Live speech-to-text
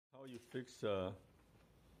you fix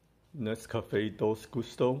Nescafe Dolce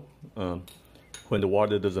Gusto when the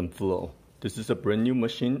water doesn't flow. This is a brand new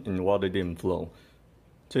machine and water didn't flow.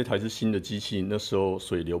 这台是新的机器，那时候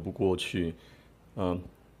水流不过去。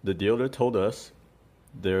The dealer told us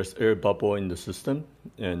there's air bubble in the system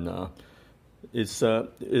and it's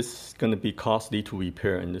going to be costly to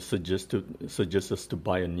repair and suggest us to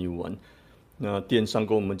buy a new one. 那店商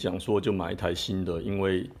跟我们讲说，就买一台新的，因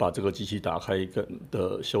为把这个机器打开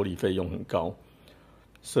的修理费用很高。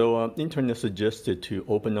So internet suggested to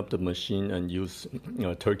open up the machine and use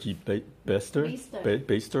turkey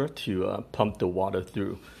baster to pump the water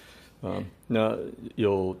through. 那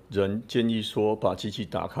有人建议说，把机器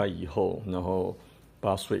打开以后，然后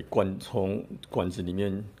把水从管子里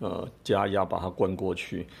面加压把它灌过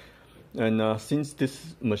去。And since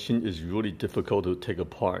this machine is really difficult to take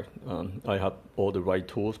apart, I have all the right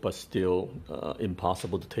tools, but still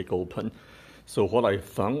impossible to take open. So what I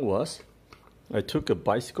found was, I took a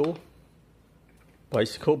bicycle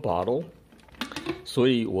bottle. 所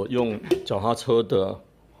以我用脚踏车的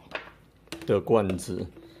罐子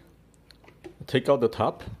 ，take out the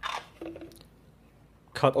top,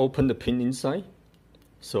 cut open the pin inside.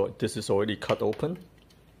 So this is already cut open,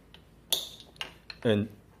 and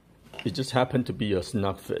it just happened to be a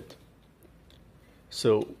snug fit.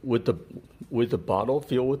 So with the bottle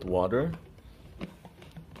filled with water,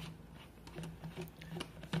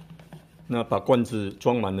 那把罐子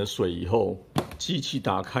装满了水以后，机器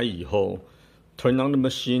打开以后 ，turn on the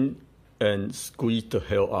machine and squeeze the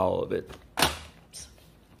hell out of it.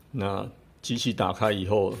 那机器打开以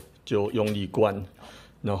后就用力灌，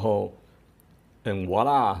然后 and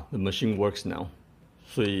voila, the machine works now.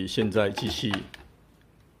 所以现在机器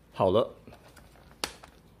好了，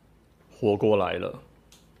活过来了。